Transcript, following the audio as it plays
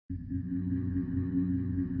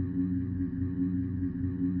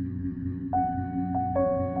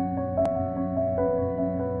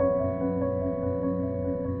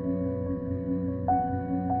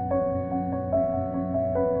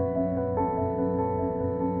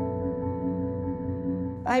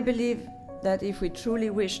I believe that if we truly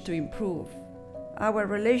wish to improve our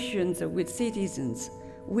relations with citizens,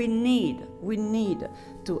 we need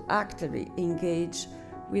to actively engage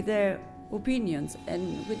with their opinions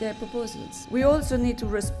and with their proposals. We also need to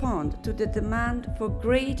respond to the demand for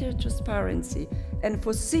greater transparency and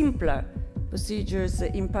for simpler procedures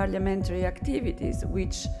in parliamentary activities,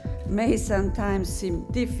 which may sometimes seem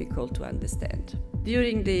difficult to understand.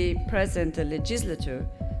 During the present legislature,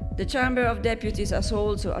 the Chamber of Deputies has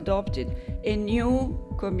also adopted a new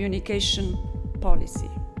communication policy,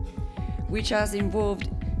 which has involved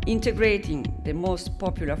integrating the most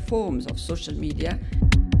popular forms of social media .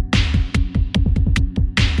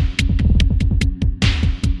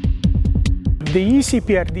 The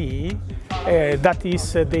ECPRD, that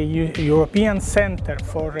is the European Centre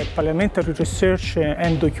for Parliamentary Research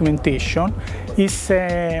and Documentation, is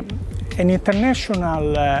an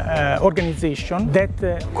international organization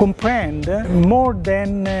that comprehends more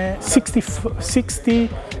than 60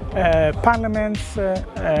 parliaments,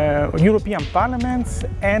 European parliaments,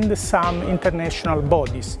 and some international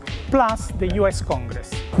bodies, plus the US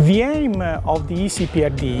Congress. The aim of the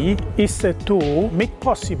ECPRD is to make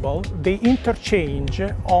possible the interchange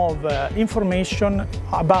of information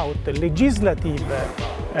about legislative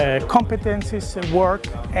competences, work,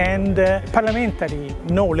 and parliamentary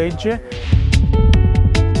knowledge.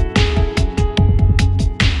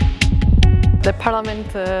 The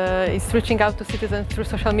Parliament is reaching out to citizens through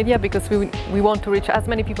social media because we want to reach as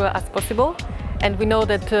many people as possible, and we know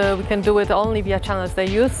that we can do it only via channels they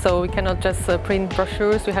use, so we cannot just print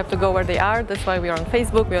brochures, we have to go where they are. That's why we are on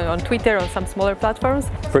Facebook, we are on Twitter, on some smaller platforms.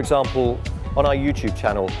 For example, on our YouTube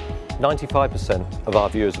channel, 95% of our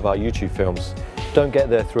viewers of our YouTube films don't get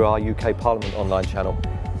there through our UK Parliament online channel.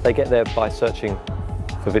 They get there by searching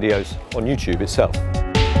for videos on YouTube itself.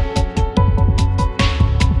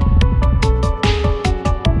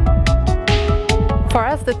 For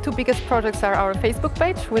us, the two biggest projects are our Facebook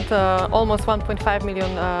page with almost 1.5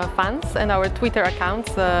 million fans, and our Twitter account,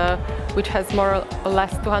 which has more or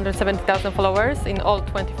less 270,000 followers in all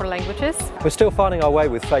 24 languages. We're still finding our way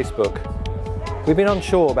with Facebook. We've been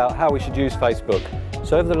unsure about how we should use Facebook.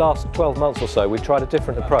 So over the last 12 months or so, we've tried a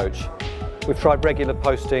different approach. We've tried regular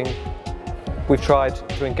posting. We've tried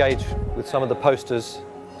to engage with some of the posters,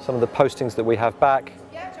 some of the postings that we have back.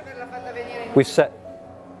 We've set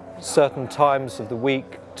certain times of the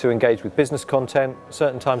week to engage with business content,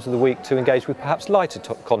 certain times of the week to engage with perhaps lighter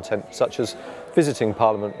content, such as visiting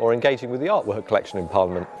Parliament or engaging with the artwork collection in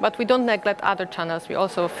Parliament. But we don't neglect other channels. We're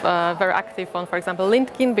also very active on, for example,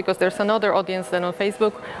 LinkedIn, because there's another audience than on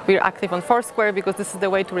Facebook. We're active on Foursquare, because this is the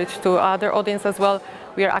way to reach to other audience as well.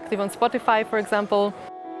 We are active on Spotify, for example.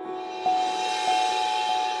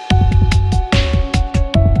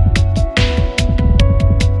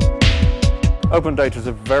 Open data is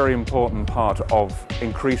a very important part of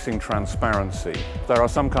increasing transparency. There are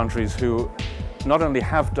some countries who not only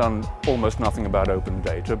have done almost nothing about open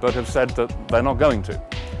data, but have said that they're not going to,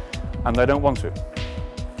 and they don't want to.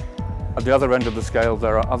 At the other end of the scale,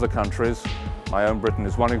 there are other countries. My own Britain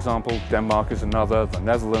is one example, Denmark is another, the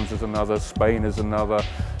Netherlands is another, Spain is another,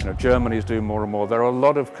 Germany is doing more and more. There are a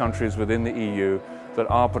lot of countries within the EU that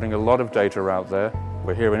are putting a lot of data out there.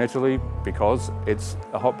 We're here in Italy because it's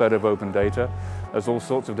a hotbed of open data. There's all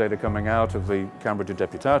sorts of data coming out of the Camera dei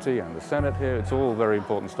Deputati and the Senate here. It's all very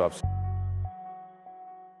important stuff.